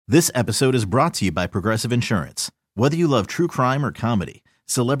This episode is brought to you by Progressive Insurance. Whether you love true crime or comedy,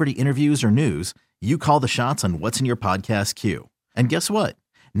 celebrity interviews or news, you call the shots on what's in your podcast queue. And guess what?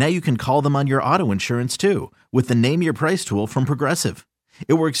 Now you can call them on your auto insurance too with the Name Your Price tool from Progressive.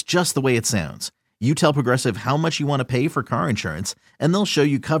 It works just the way it sounds. You tell Progressive how much you want to pay for car insurance, and they'll show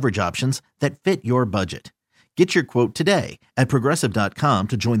you coverage options that fit your budget. Get your quote today at Progressive.com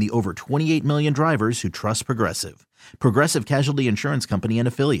to join the over 28 million drivers who trust Progressive. Progressive Casualty Insurance Company and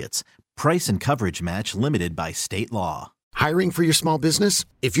Affiliates. Price and coverage match limited by state law. Hiring for your small business?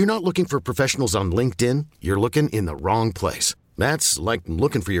 If you're not looking for professionals on LinkedIn, you're looking in the wrong place. That's like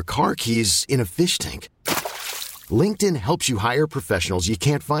looking for your car keys in a fish tank. LinkedIn helps you hire professionals you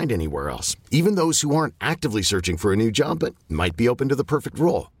can't find anywhere else, even those who aren't actively searching for a new job but might be open to the perfect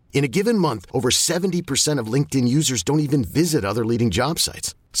role. In a given month, over 70% of LinkedIn users don't even visit other leading job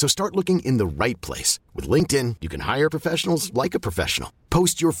sites. So start looking in the right place. With LinkedIn, you can hire professionals like a professional.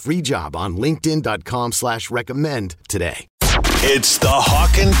 Post your free job on linkedin.com/recommend today. It's the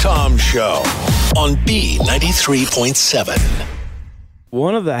Hawk and Tom Show on B93.7.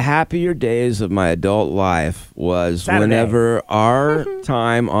 One of the happier days of my adult life was Saturday. whenever our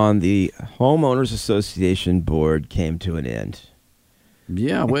time on the Homeowners Association board came to an end.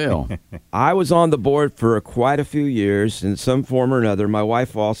 Yeah, well. I was on the board for quite a few years in some form or another. My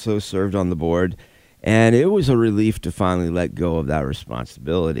wife also served on the board, and it was a relief to finally let go of that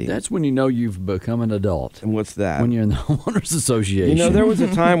responsibility. That's when you know you've become an adult. And what's that? When you're in the Homeowners Association. You know, there was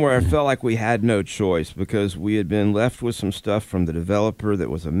a time where I felt like we had no choice because we had been left with some stuff from the developer that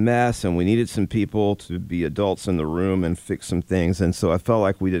was a mess, and we needed some people to be adults in the room and fix some things. And so I felt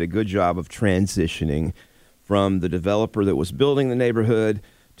like we did a good job of transitioning from the developer that was building the neighborhood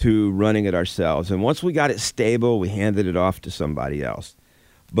to running it ourselves. And once we got it stable, we handed it off to somebody else.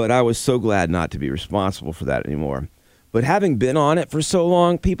 But I was so glad not to be responsible for that anymore. But having been on it for so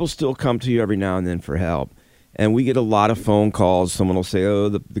long, people still come to you every now and then for help. And we get a lot of phone calls. Someone will say, oh,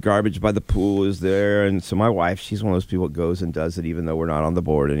 the garbage by the pool is there. And so my wife, she's one of those people that goes and does it even though we're not on the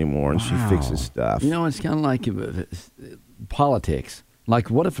board anymore. And she fixes stuff. You know, it's kind of like politics.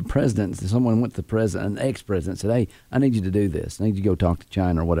 Like, what if someone went to the president, an ex-president, said, hey, I need you to do this. I need you to go talk to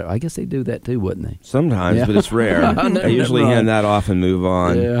China or whatever. I guess they do that too, wouldn't they? Sometimes, yeah. But it's rare. I usually hand that off and move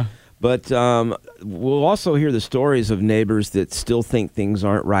on. Yeah. But we'll also hear the stories of neighbors that still think things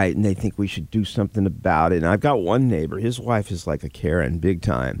aren't right and they think we should do something about it. And I've got one neighbor. His wife is like a Karen, big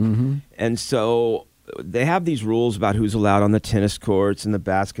time. Mm-hmm. And so they have these rules about who's allowed on the tennis courts and the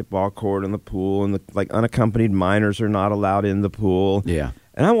basketball court and the pool, and like unaccompanied minors are not allowed in the pool. Yeah.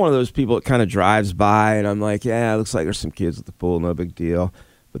 And I'm one of those people that kind of drives by and I'm like, yeah, it looks like there's some kids at the pool, no big deal.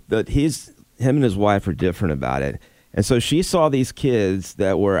 But him and his wife are different about it. And so she saw these kids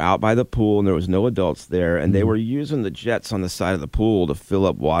that were out by the pool and there was no adults there, and they were using the jets on the side of the pool to fill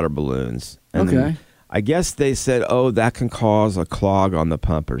up water balloons. And okay. I guess they said, oh, that can cause a clog on the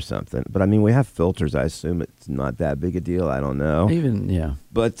pump or something. But, I mean, we have filters. I assume it's not that big a deal. I don't know. Yeah.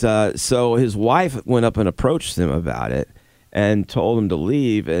 But so his wife went up and approached him about it and told him to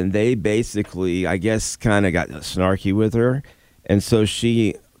leave. And they basically, I guess, kind of got snarky with her. And so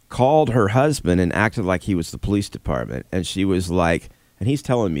she called her husband and acted like he was the police department. And she was like, and he's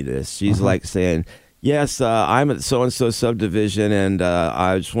telling me this, she's like saying, yes, I'm at so-and-so subdivision, and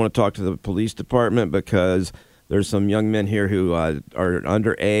I just want to talk to the police department because there's some young men here who are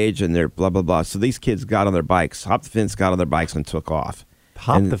underage, and they're blah, blah, blah. So these kids got on their bikes, hopped the fence, got on their bikes, and took off.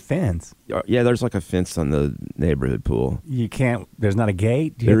 The fence? Yeah, there's like a fence on the neighborhood pool. You can't, there's not a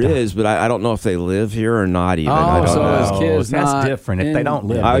gate? There is, but I don't know if they live here or not even. I don't know. His kids that's different if they don't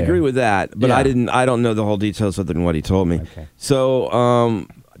live I there. agree with that, but Yeah. I don't know the whole details other than what he told me. Okay. So,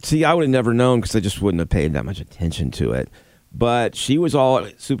 see, I would have never known because I just wouldn't have paid that much attention to it. But she was all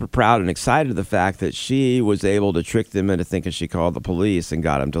super proud and excited of the fact that she was able to trick them into thinking she called the police and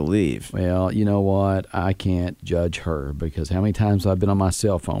got them to leave. Well, you know what? I can't judge her because how many times I've been on my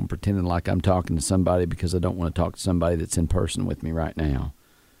cell phone pretending like I'm talking to somebody because I don't want to talk to somebody that's in person with me right now.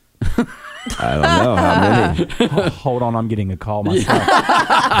 I don't know how many. Hold on, I'm getting a call myself.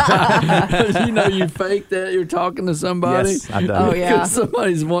 You know, you fake that you're talking to somebody. Yes, I've done Oh, it. yeah. Because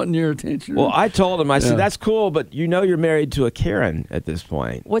somebody's wanting your attention. Well, I told him, I said, Yeah. that's cool, but you know you're married to a Karen at this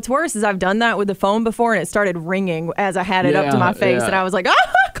point. What's worse is I've done that with the phone before, and it started ringing as I had it up to my face, yeah. and I was like,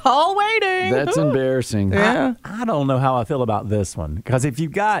 call waiting. That's embarrassing. Yeah. I don't know how I feel about this one because if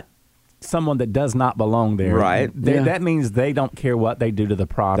you've got someone that does not belong there, Right. Yeah. that means they don't care what they do to the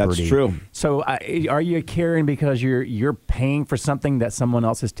property. That's true. So are you caring because you're paying for something that someone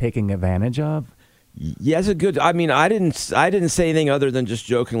else is taking advantage of? Yeah, it's a good. I mean, I didn't say anything other than just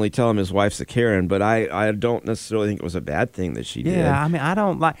jokingly tell him his wife's a Karen, but I don't necessarily think it was a bad thing that she did. Yeah, I mean, I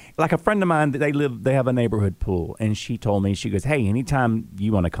don't like a friend of mine. They have a neighborhood pool, and she told me, she goes, "Hey, anytime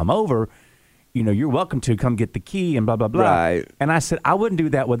you want to come over, you're welcome to come get the key and blah blah blah." Right. And I said, I wouldn't do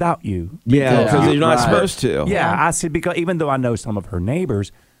that without you. Because you're not supposed to. Yeah, I said, because even though I know some of her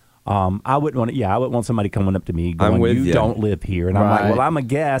neighbors. I wouldn't want. I wouldn't want somebody coming up to me going, "You don't live here," and I'm like, "Well, I'm a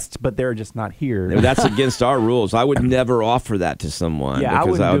guest, but they're just not here." That's against our rules. I would never offer that to someone. Yeah,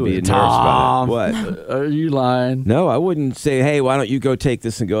 because I would be nervous Tom, about it. What? Are you lying? No, I wouldn't say, "Hey, why don't you go take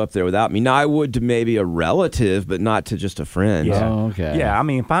this and go up there without me?" Now, I would to maybe a relative, but not to just a friend. Yeah. Oh, okay. Yeah, I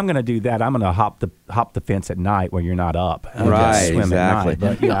mean, if I'm going to do that, I'm going to hop the fence at night when you're not up. And Right, just swim exactly. At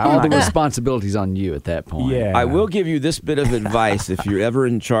night. But, Yeah, all the responsibility's on you at that point. Yeah. I will give you this bit of advice if you're ever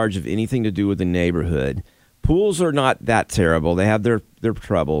in charge of anything to do with the neighborhood. Pools are not that terrible. They have their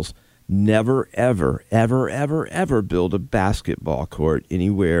troubles. Never, ever, ever, ever, ever build a basketball court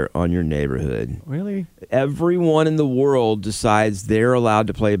anywhere on your neighborhood. Really? Everyone in the world decides they're allowed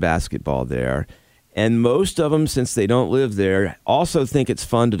to play basketball there. And most of them, since they don't live there, also think it's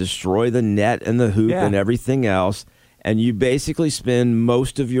fun to destroy the net and the hoop and everything else. And you basically spend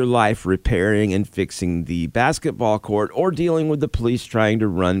most of your life repairing and fixing the basketball court or dealing with the police trying to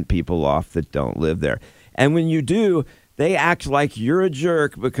run people off that don't live there. And when you do, they act like you're a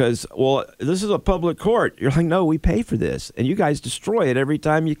jerk because, well, this is a public court. You're like, no, we pay for this. And you guys destroy it every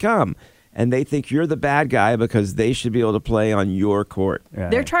time you come. And they think you're the bad guy because they should be able to play on your court. Yeah.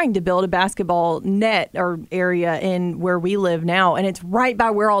 They're trying to build a basketball net or area in where we live now, and it's right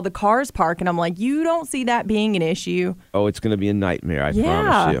by where all the cars park. And I'm like, you don't see that being an issue. Oh, it's going to be a nightmare, I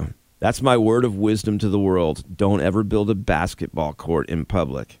promise you. That's my word of wisdom to the world. Don't ever build a basketball court in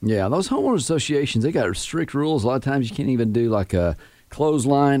public. Yeah, those homeowners associations, they got strict rules. A lot of times you can't even do like a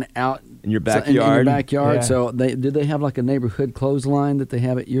clothesline out In your backyard? In your backyard. Yeah. So did they have like a neighborhood clothesline that they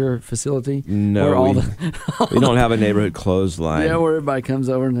have at your facility? No, we don't have a neighborhood clothesline. Yeah, where everybody comes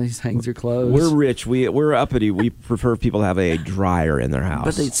over and they just hangs their clothes. We're rich. We're uppity. We prefer people to have a dryer in their house.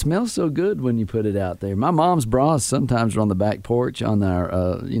 But they smell so good when you put it out there. My mom's bras sometimes are on the back porch on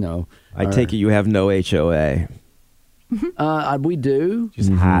our, I take it you have no HOA. We do.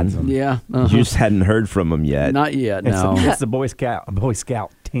 Just hides them. Yeah. You just hadn't heard from them yet. Not yet, no. It's the Boy Scout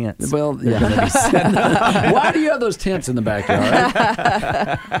tents. Well, yeah. Why do you have those tents in the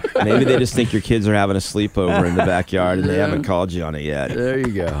backyard? Maybe they just think your kids are having a sleepover in the backyard and they haven't called you on it yet. There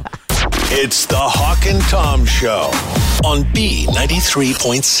you go. It's the Hawk and Tom Show on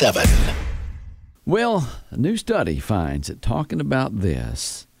B93.7. Well, a new study finds that talking about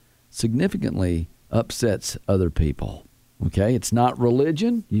this significantly upsets other people. Okay, it's not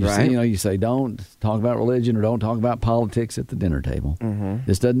religion. You say don't talk about religion or don't talk about politics at the dinner table. Mm-hmm.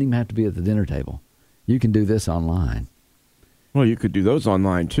 This doesn't even have to be at the dinner table. You can do this online. Well, you could do those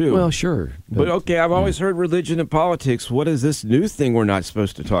online too. Well, sure. But okay, I've always heard religion and politics. What is this new thing we're not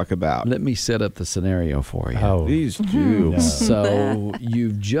supposed to talk about? Let me set up the scenario for you. Oh. These two. So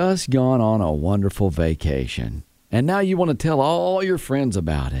you've just gone on a wonderful vacation, and now you want to tell all your friends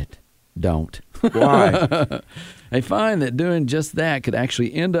about it. Don't. Why? They find that doing just that could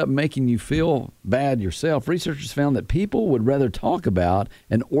actually end up making you feel bad yourself. Researchers found that people would rather talk about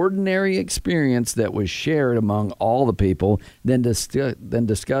an ordinary experience that was shared among all the people than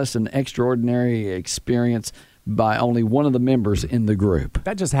discuss an extraordinary experience by only one of the members in the group.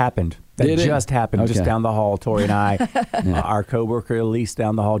 That just happened. That just happened just down the hall. Tori and I, our coworker Elise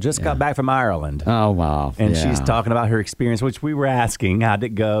down the hall, just got back from Ireland. Oh, wow. And she's talking about her experience, which we were asking, how'd it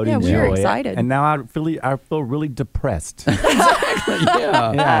go? Yeah, we were enjoy it? excited. And now I feel really depressed.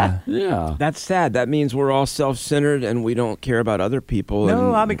 Yeah. That's sad. That means we're all self-centered and we don't care about other people.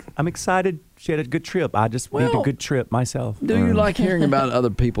 No, and I'm excited. She had a good trip. I just need a good trip myself. Do you like hearing about other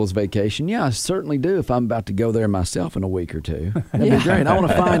people's vacation? Yeah, I certainly do if I'm about to go there myself in a week or two. That'd be great. I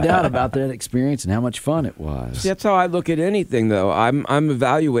want to find out about that experience and how much fun it was. See, that's how I look at anything, though. I'm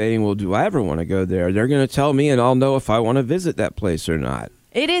evaluating, well, do I ever want to go there? They're going to tell me, and I'll know if I want to visit that place or not.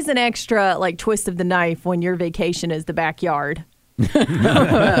 It is an extra twist of the knife when your vacation is the backyard. Staycation.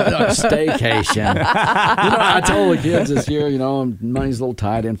 I told the kids this year, money's a little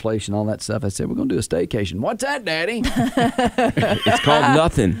tight, inflation, all that stuff. I said, we're going to do a staycation. What's that, Daddy? It's called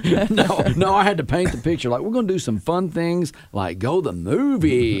nothing. No, I had to paint the picture. Like, we're going to do some fun things, like go to the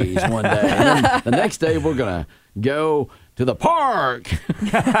movies one day. And then the next day, we're going to go to the park.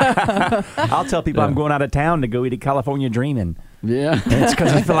 I'll tell people I'm going out of town to go eat a California Dreamin'. Yeah. It's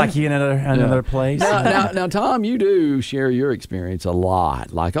because you feel like you're in another place. Now, Tom, you do share your experience a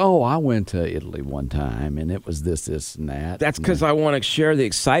lot. Like, oh, I went to Italy one time, and it was this, and that. That's because I want to share the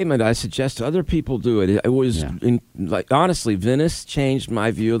excitement. I suggest other people do it. It was, honestly, Venice changed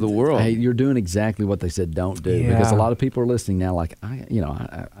my view of the world. Hey, you're doing exactly what they said don't do, because a lot of people are listening now like,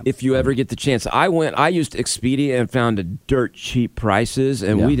 if you ever get the chance. I used Expedia and found a dirt cheap prices,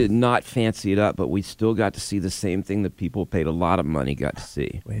 and we did not fancy it up, but we still got to see the same thing that people paid a lot of money got to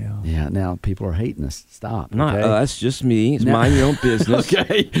see. Well, yeah, now people are hating us. Stop. Not okay? us, just me. It's mind your own business.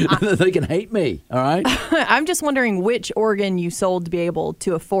 Okay. They can hate me, all right? I'm just wondering which organ you sold to be able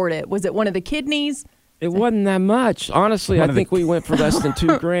to afford it. Was it one of the kidneys? It wasn't that much. Honestly, I think we went for less than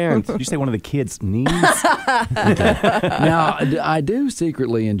 $2,000. Did you say one of the kids' knees? Now, I do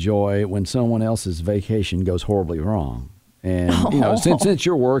secretly enjoy when someone else's vacation goes horribly wrong. And, since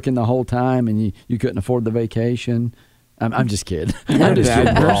you're working the whole time and you couldn't afford the vacation, I'm just kidding. I'm just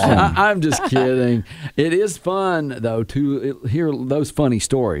kidding. I'm just kidding. It is fun, though, to hear those funny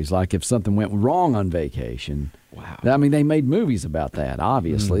stories, like if something went wrong on vacation. Wow. I mean, they made movies about that,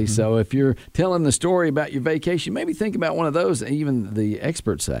 obviously. Mm-hmm. So if you're telling the story about your vacation, maybe think about one of those, even the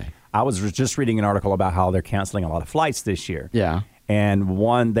experts say. I was just reading an article about how they're canceling a lot of flights this year. Yeah. And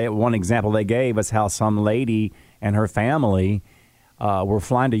one example they gave was how some lady and her family were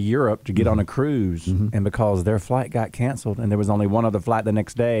flying to Europe to get on a cruise, and because their flight got canceled and there was only one other flight the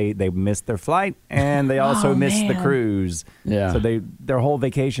next day, they missed their flight and they also missed the cruise. Yeah. So their whole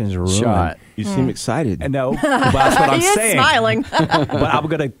vacation is ruined. Shot. You seem excited. And no, that's what I'm He is saying. smiling. But I'm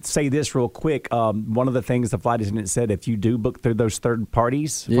going to say this real quick. One of the things the flight attendant said, if you do book through those third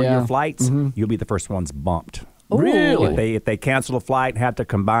parties for your flights, you'll be the first ones bumped. Really? If they cancel a flight and have to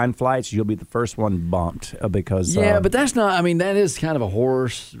combine flights, you'll be the first one bumped because. Yeah, but that's not. I mean, that is kind of a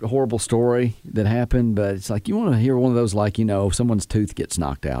horrible story that happened. But it's like you want to hear one of those, like someone's tooth gets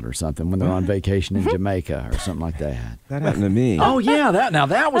knocked out or something when they're on vacation in Jamaica or something like that. That happened to me. Oh yeah,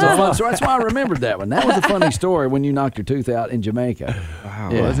 that was a fun story. That's why I remembered that one. That was a funny story when you knocked your tooth out in Jamaica.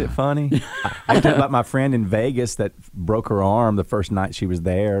 Wow, was it funny? I told about my friend in Vegas that broke her arm the first night she was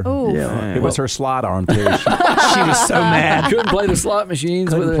there. Oh, Yeah, It was her slot arm too. She was so mad. couldn't play the slot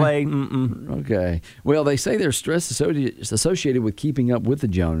machines. Couldn't with play. Okay. Well, they say there's stress associated with keeping up with the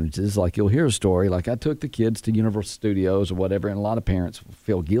Joneses. Like you'll hear a story like I took the kids to Universal Studios or whatever, and a lot of parents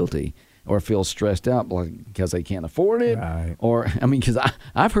feel guilty or feel stressed out because they can't afford it. Right. Or, because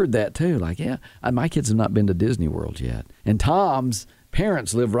I've heard that too. Like, my kids have not been to Disney World yet. And Tom's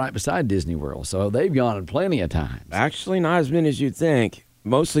parents live right beside Disney World, so they've gone plenty of times. Actually, not as many as you'd think.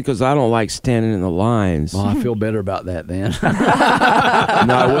 Mostly because I don't like standing in the lines. Well, I feel better about that then. No,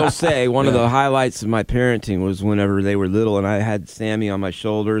 I will say one of the highlights of my parenting was whenever they were little and I had Sammy on my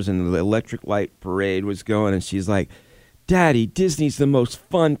shoulders and the electric light parade was going and she's like, Daddy, Disney's the most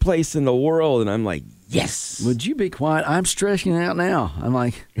fun place in the world. And I'm like, yes. Would you be quiet? I'm stressing out now. I'm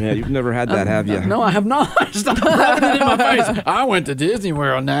like, Yeah, you've never had that, have you? No, I have not. Stop rubbing it in my face. I went to Disney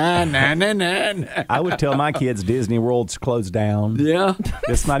World. Nah. I would tell my kids Disney World's closed down. Yeah.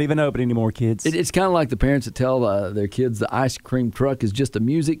 It's not even open anymore, kids. It's kind of like the parents that tell their kids the ice cream truck is just a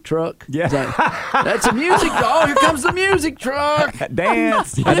music truck. Yeah. It's like, that's a music. Oh, here comes the music truck.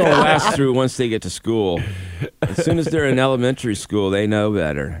 Dance. I don't last through once they get to school. As soon as they're in elementary school, they know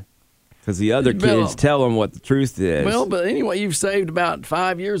better. Because the other kids tell them what the truth is. Well, but anyway, you've saved about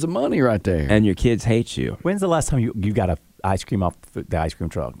 5 years of money right there. And your kids hate you. When's the last time you got ice cream off the ice cream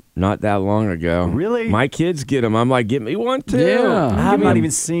truck? Not that long ago. Really? My kids get them. I'm like, get me one too. Yeah. I have not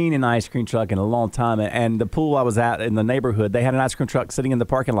even seen an ice cream truck in a long time. And the pool I was at in the neighborhood, they had an ice cream truck sitting in the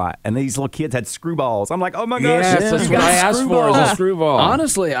parking lot. And these little kids had screwballs. I'm like, oh my gosh. Yes, that's what I asked for is a screwball.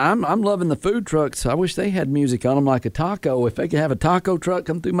 Honestly, I'm loving the food trucks. I wish they had music on them like a taco. If they could have a taco truck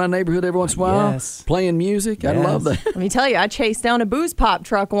come through my neighborhood every once in a while, playing music, I'd love that. Let me tell you, I chased down a booze pop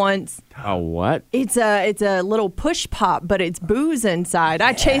truck once. Oh, what? It's a little push pop, but it's booze inside.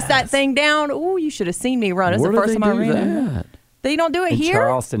 I chased that thing down. Ooh, you should have seen me run. It's the first time I ran. That? They don't do it In here?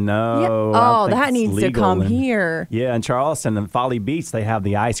 Charleston, no. Yeah. I Oh, think that it's needs to legal come in- here. Yeah, in Charleston and Folly Beach, they have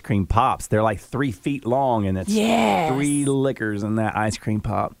the ice cream pops. They're like 3 feet long, and it's Yes. 3 liquors in that ice cream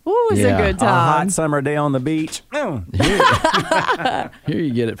pop. Ooh, it's Yeah. a good A hot time. summer day on the beach. Here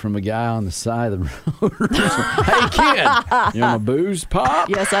you get it from a guy on the side of the road. Hey, kid, you want a booze pop?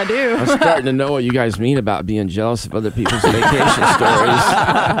 Yes, I do. I'm starting to know what you guys mean about being jealous of other people's vacation stories.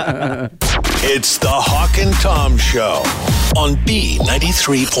 It's the Hawk and Tom Show on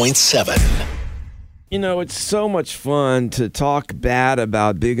B93.7. You know, it's so much fun to talk bad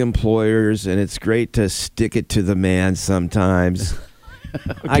about big employers, and it's great to stick it to the man sometimes.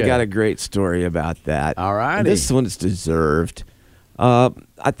 I got a great story about that. All righty. This one is deserved.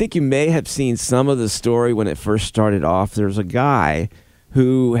 I think you may have seen some of the story when it first started off. There's a guy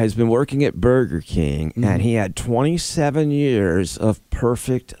who has been working at Burger King, and he had 27 years of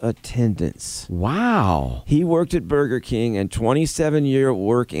perfect attendance. Wow. He worked at Burger King, and 27-year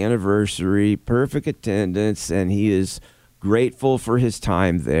work anniversary, perfect attendance, and he is grateful for his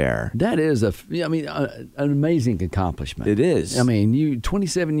time there. That is an amazing accomplishment. It is. I mean, you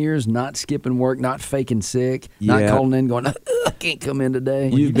 27 years not skipping work, not faking sick, not Yeah. calling in going, I can't come in today.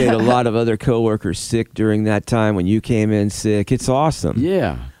 You've made a lot of other coworkers sick during that time when you came in sick. It's awesome.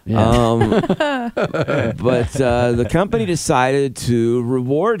 Yeah. But the company decided to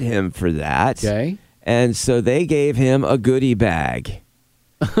reward him for that. Okay. And so they gave him a goodie bag.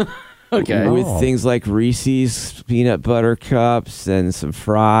 Okay. With things like Reese's peanut butter cups and some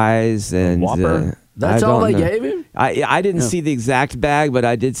fries and Whopper? That's I all don't they know. gave him? I didn't see the exact bag, but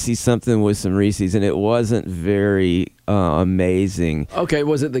I did see something with some Reese's, and it wasn't very amazing. Okay,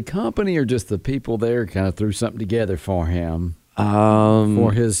 was it the company or just the people there kind of threw something together for him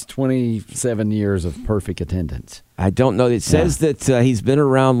for his 27 years of perfect attendance? I don't know. It says that he's been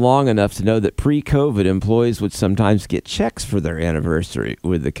around long enough to know that pre-COVID employees would sometimes get checks for their anniversary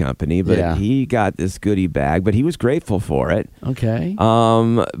with the company, but he got this goodie bag, but he was grateful for it. Okay.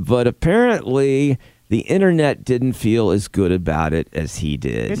 But apparently the internet didn't feel as good about it as he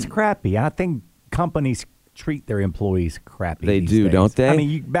did. It's crappy. I think companies treat their employees crappy. They these do, days. don't they? I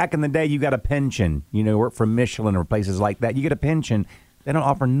mean, back in the day, you got a pension. Work for Michelin or places like that. You get a pension. They don't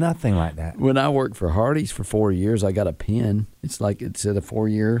offer nothing like that. When I worked for Hardee's for 4 years, I got a pen. It's like it said a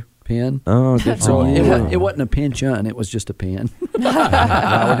 4-year pen. Oh, good. So it wasn't a pension. It was just a pen.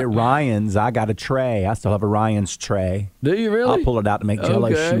 At Ryan's, I got a tray. I still have a Ryan's tray. Do you really? I'll pull it out to make Jell-O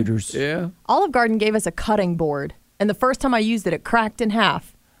Okay. shooters. Yeah. Olive Garden gave us a cutting board, and the first time I used it, it cracked in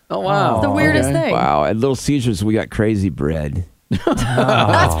half. Oh, wow. It's the weirdest thing. Wow. At Little Caesars, we got crazy bread.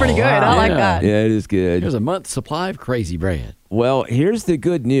 That's pretty good. I like that. Yeah, it is good. Here's a month's supply of crazy bread. Well, here's the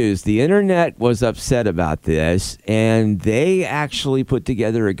good news. The internet was upset about this, and they actually put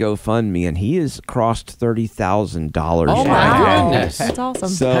together a GoFundMe, and he has crossed $30,000. Oh, my Wow. goodness. That's awesome.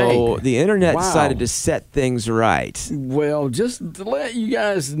 So the internet Wow. decided to set things right. Well, just to let you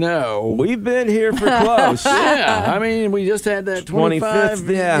guys know. We've been here for close. Yeah, I mean, we just had that 25th,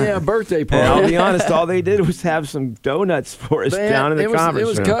 yeah. birthday And I'll party. be honest, all they did was have some donuts for us down in the conference It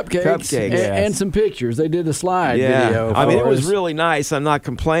was room. cupcakes, and some pictures. They did a slide video. I mean, it for was us. really nice. I'm not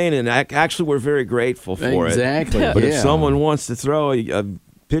complaining. Actually, we're very grateful for Exactly. it. But if yeah. someone wants to throw a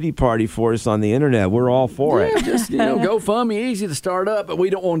pity party for us on the internet, we're all for it. Just GoFundMe, easy to start up, but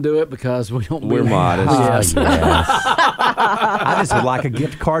we don't want to do it because we don't. We're modest. Yes. I just would like a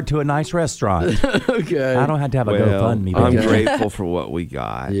gift card to a nice restaurant. Okay. I don't have to have a GoFundMe. I'm baby. grateful for what we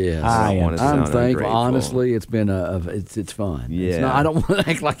got. Yes. I am. wanna I'm sound thankful. ungrateful. Honestly, it's been it's fun. It's Yeah. not, I don't want to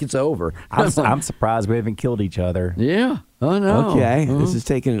act like it's over. I'm surprised we haven't killed each other. Yeah. I know. Okay, Uh-huh. this is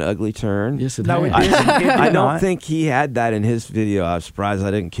taking an ugly turn. Yes, it No, has. it didn't. It did I don't not. think he had that in his video. I was surprised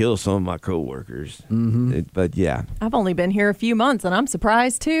I didn't kill some of my coworkers. Mm-hmm. But yeah. I've only been here a few months, and I'm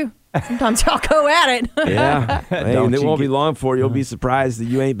surprised too. Sometimes y'all go at it. Yeah. Hey, Don't and it you won't be get- long for you. You'll be surprised that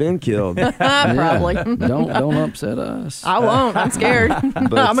you ain't been killed. Probably. Don't upset us. I won't. I'm scared. I'm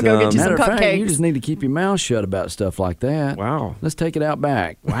gonna go get you some Matter of fact, cupcakes. you just need to keep your mouth shut about stuff like that. Wow. Let's take it out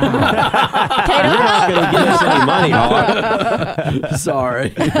back. You're not going to give us any money, Hawk.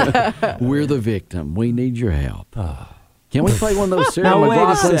 Sorry. We're the victim. We need your help. Can we play one of those Sarah Now wait a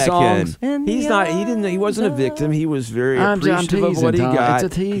McLachlan songs? second. He's not. He didn't. He wasn't a victim. He was very I'm appreciative of teasing, what he Tom. got.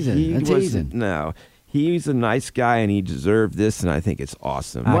 It's a teasing. He A was- teasing. No, he's a nice guy, and he deserved this, and I think it's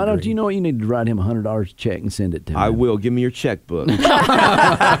awesome. Why don't you know what? You need to write him $100 check and send it to him. I will. Give me your checkbook.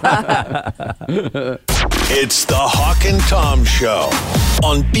 It's the Hawk and Tom Show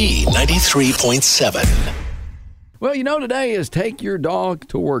on B93.7. Well, today is Take Your Dog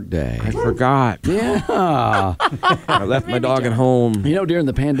to Work Day. I forgot. Yeah. I left my dog at home. During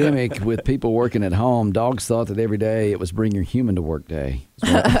the pandemic, with people working at home, dogs thought that every day it was Bring Your Human to Work Day.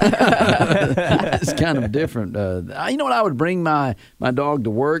 It's kind of different. You know what? I would bring my dog to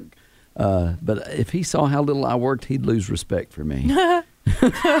work, but if he saw how little I worked, he'd lose respect for me.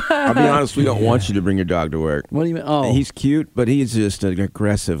 I'll be honest. We don't want you to bring your dog to work. What do you mean? Oh, He's cute, but he's just an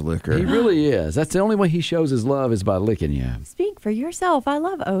aggressive licker. he really is. That's the only way he shows his love is by licking you. Speak for yourself. I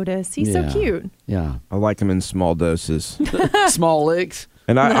love Otis. He's so Yeah. cute. Yeah. I like him in small doses. Small licks.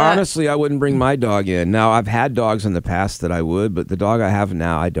 And honestly, I wouldn't bring my dog in. Now, I've had dogs in the past that I would, but the dog I have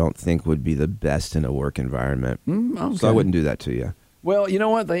now, I don't think would be the best in a work environment. Okay. So I wouldn't do that to you. Well, you know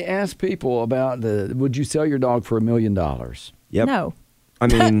what? They asked people about would you sell your dog for $1 million? Yep. No. I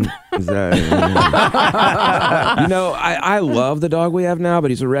mean, is that, I love the dog we have now,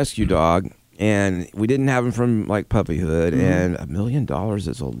 but he's a rescue dog, and we didn't have him from like puppyhood, and $1 million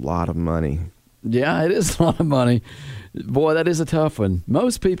is a lot of money. Yeah, it is a lot of money. Boy, that is a tough one.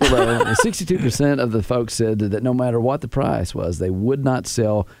 Most people, though, 62% of the folks said that no matter what the price was, they would not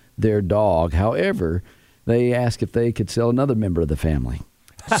sell their dog. However, they asked if they could sell another member of the family.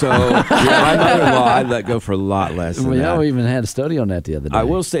 So, my mother-in-law, I'd let go for a lot less than that. We even had a study on that the other day. I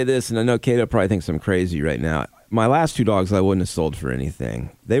will say this, and I know Cato probably thinks I'm crazy right now. My last 2 dogs I wouldn't have sold for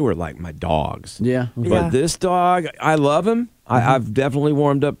anything. They were like my dogs. Yeah. But this dog, I love him. I've definitely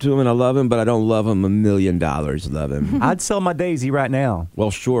warmed up to him, and I love him, but I don't love him $1 million. Love him. I'd sell my Daisy right now.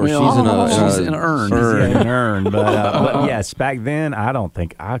 Well, sure. Well, she's in an urn. An urn. But yes, back then, I don't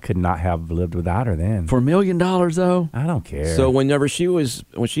think I could not have lived without her then. For $1 million, though? I don't care. So when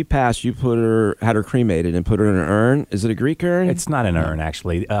she passed, you had her cremated and put her in an urn. Is it a Greek urn? It's not an urn,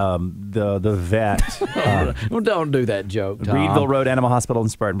 actually. The vet. Well, don't do that joke, Tom. Reedville Road Animal Hospital in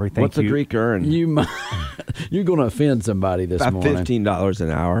Spartanburg. Thank What's you. a Greek urn? You're going to offend somebody this About morning. $15 an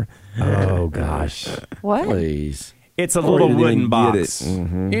hour. Oh, gosh. What? Please. It's a little you wooden didn't box. get it.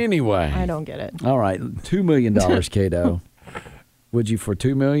 Mhm. Anyway. I don't get it. All right. $2 million, Cato. Would you for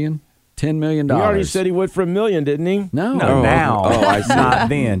 $2 million? $10 million. He already said he would for $1 million, didn't he? No. No, now. Oh, I see. Not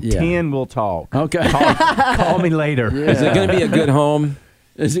then. Yeah. 10 we'll talk. Okay. Call me later. Yeah. Is it going to be a good home?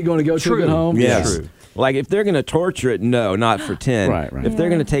 Is it going to go to a good home? Yes. True. Like if they're going to torture it, no, not for 10. Right. If they're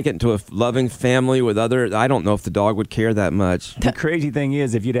going to take it into a loving family with I don't know if the dog would care that much. The crazy thing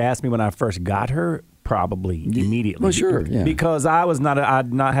is, if you'd asked me when I first got her, probably immediately. Well, sure, yeah. Because I'd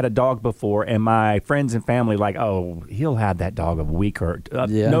not had a dog before, and my friends and family like, oh, he'll have that dog a week or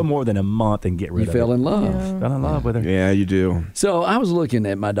no more than a month and get rid You of it. fell in love. Yeah. Fell in love with her. Yeah, you do. So I was looking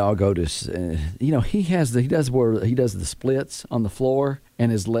at my dog Otis. He does the splits on the floor,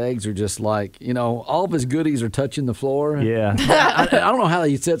 and his legs are just like, all of his goodies are touching the floor. Yeah. I don't know how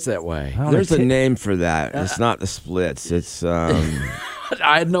he sits that way. There's a name for that. It's not the splits. It's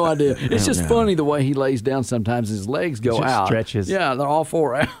I had no idea. It's just funny the way he lays down sometimes. His legs go Just out. stretches. Yeah, they're all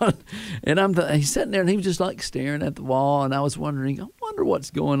 4 out. And he's sitting there and he was just like staring at the wall. And I was wondering, what's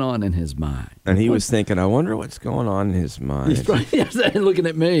going on in his mind. and he was thinking, I wonder what's going on in his mind. He's probably looking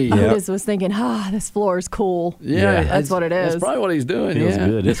at me. Otis was thinking, this floor is cool. Yeah, That's what it is. That's probably what he's doing. Feels yeah.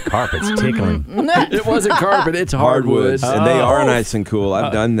 good. This carpet's tickling. It wasn't carpet. It's hardwood. Hardwoods, and they are nice and cool.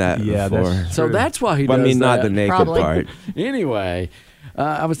 I've done that yeah, before. that's So that's why he But does I mean, not that. the naked Probably. part. Anyway,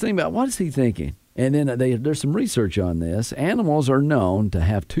 I was thinking about what is he thinking? And then there's some research on this. Animals are known to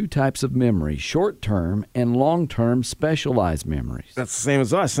have 2 types of memory, short-term and long-term specialized memories. That's the same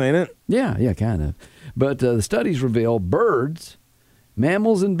as us, ain't it? Yeah, kind of. But the studies reveal birds,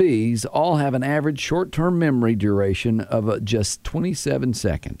 mammals, and bees all have an average short-term memory duration of just 27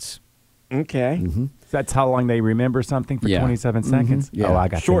 seconds. Okay. That's how long they remember something for Yeah. 27 seconds? Yeah. Oh, I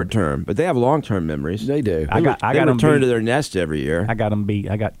got Short them. term, but they have long term memories. They do. I got They them return beat. to their nest every year. I got them beat.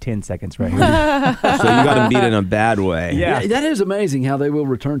 I got 10 seconds right here. So you got them beat in a bad way. Yeah. That is amazing how they will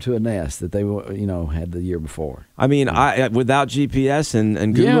return to a nest that they had the year before. I mean, without GPS and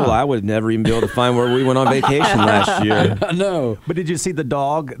Google, Yeah. I would never even be able to find where we went on vacation last year. I know. But did you see the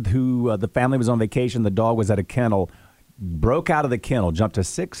dog who the family was on vacation? The dog was at a kennel, broke out of the kennel, jumped a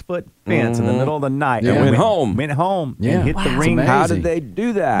 6-foot fence in the middle of the night, Yeah. and Went home. Went home Yeah. and hit Wow, the that's ring. amazing. How did they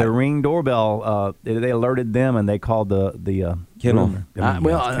do that? The ring doorbell. They alerted them, and they called the Kennel. room.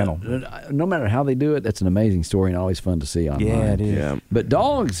 Kennel. No matter how they do it, that's an amazing story and always fun to see online. Yeah, it is. Yeah. But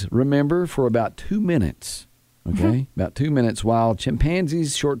dogs remember for about 2 minutes. Okay, about 2 minutes, while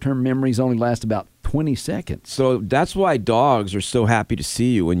chimpanzees' short-term memories only last about 20 seconds. So that's why dogs are so happy to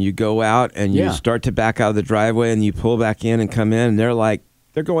see you when you go out and you Yeah. start to back out of the driveway and you pull back in and come in, and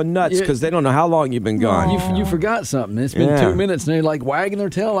they're going nuts Yeah. because they don't know how long you've been gone. You forgot something. It's been Yeah. 2 minutes, and they're like wagging their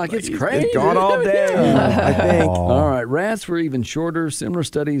tail like it's crazy. It's gone all day, I think. All right, rats were even shorter. Similar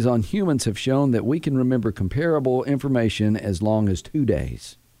studies on humans have shown that we can remember comparable information as long as 2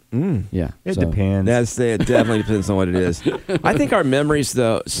 days. Yeah, It so- depends. It definitely depends on what it is. I think our memories,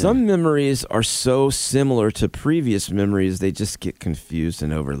 though, some memories are so similar to previous memories, they just get confused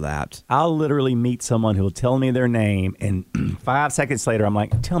and overlapped. I'll literally meet someone who will tell me their name, and 5 seconds later, I'm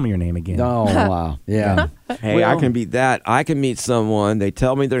like, tell me your name again. Oh, wow. Yeah. Hey, I can beat that. I can meet someone, they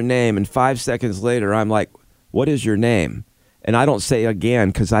tell me their name, and 5 seconds later, I'm like, what is your name? And I don't say again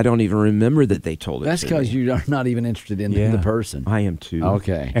because I don't even remember that they told it That's to because me. you are not even interested in Yeah. the person. I am too.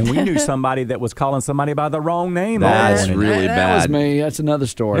 Okay. And we knew somebody that was calling somebody by the wrong name. That's all morning. really that was bad. me. That's another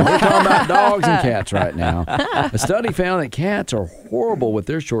story. We're talking about dogs and cats right now. A study found that cats are horrible with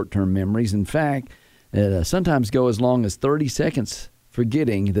their short-term memories. In fact, it sometimes go as long as 30 seconds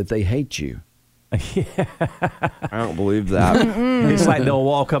forgetting that they hate you. I don't believe that. It's like they'll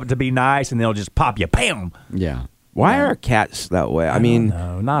walk up to be nice and they'll just pop you, bam. Yeah. Why are cats that way? I mean,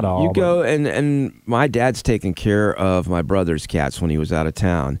 no, not all. You go and my dad's taking care of my brother's cats when he was out of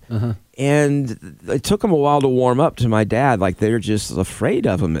town. And it took them a while to warm up to my dad. Like they're just afraid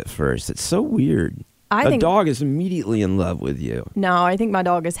of him at first. It's so weird. I a think dog is immediately in love with you. No, I think my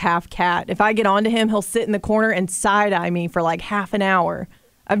dog is half cat. If I get onto him, he'll sit in the corner and side-eye me for like half an hour.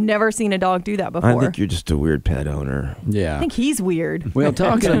 I've never seen a dog do that before. I think you're just a weird pet owner. Yeah. I think he's weird. Well,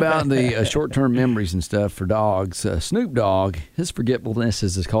 talking about the short-term memories and stuff for dogs, Snoop Dogg, his forgetfulness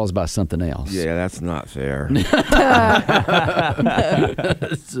is caused by something else. Yeah, that's not fair. I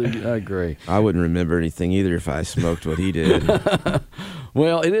agree. I wouldn't remember anything either if I smoked what he did.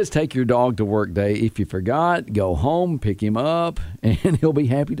 Well, it is take your dog to work day. If you forgot, go home, pick him up, and he'll be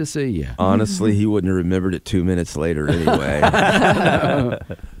happy to see you. Honestly, he wouldn't have remembered it 2 minutes later anyway.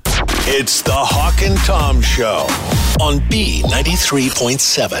 It's the Hawk and Tom Show on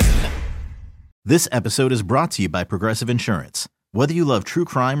B93.7. This episode is brought to you by Progressive Insurance. Whether you love true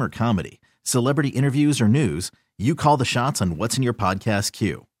crime or comedy, celebrity interviews or news, you call the shots on what's in your podcast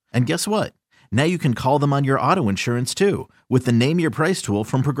queue. And guess what? Now you can call them on your auto insurance too with the Name Your Price tool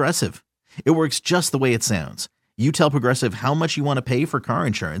from Progressive. It works just the way it sounds. You tell Progressive how much you want to pay for car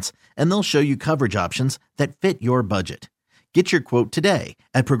insurance, and they'll show you coverage options that fit your budget. Get your quote today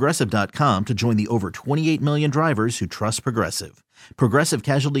at Progressive.com to join the over 28 million drivers who trust Progressive. Progressive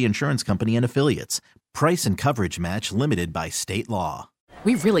Casualty Insurance Company and Affiliates. Price and coverage match limited by state law.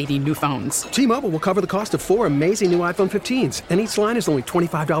 We really need new phones. T-Mobile will cover the cost of 4 amazing new iPhone 15s, and each line is only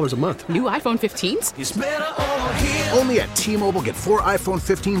 $25 a month. New iPhone 15s? It's better over here. Only at T-Mobile, get 4 iPhone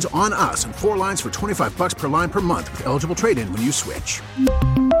 15s on us and 4 lines for $25 per line per month with eligible trade-in when you switch.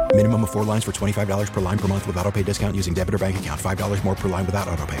 Minimum of 4 lines for $25 per line per month with autopay discount using debit or bank account. $5 more per line without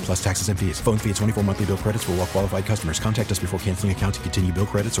autopay, plus taxes and fees. Phone fee at 24 monthly bill credits for well-qualified customers. Contact us before canceling account to continue bill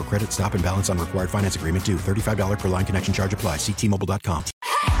credits or credit stop and balance on required finance agreement due. $35 per line connection charge applies. See T-Mobile.com.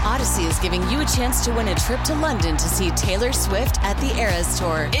 Odyssey is giving you a chance to win a trip to London to see Taylor Swift at the Eras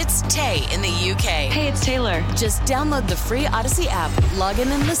Tour. It's Tay in the UK. Hey, it's Taylor. Just download the free Odyssey app, log in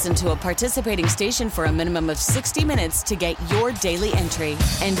and listen to a participating station for a minimum of 60 minutes to get your daily entry.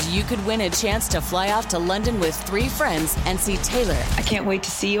 And you could win a chance to fly off to London with 3 friends and see Taylor. I can't wait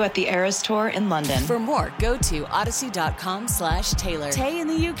to see you at the Eras Tour in London. For more, go to odyssey.com/Taylor. Tay in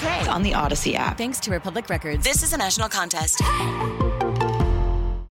the UK. It's on the Odyssey app. Thanks to Republic Records. This is a national contest.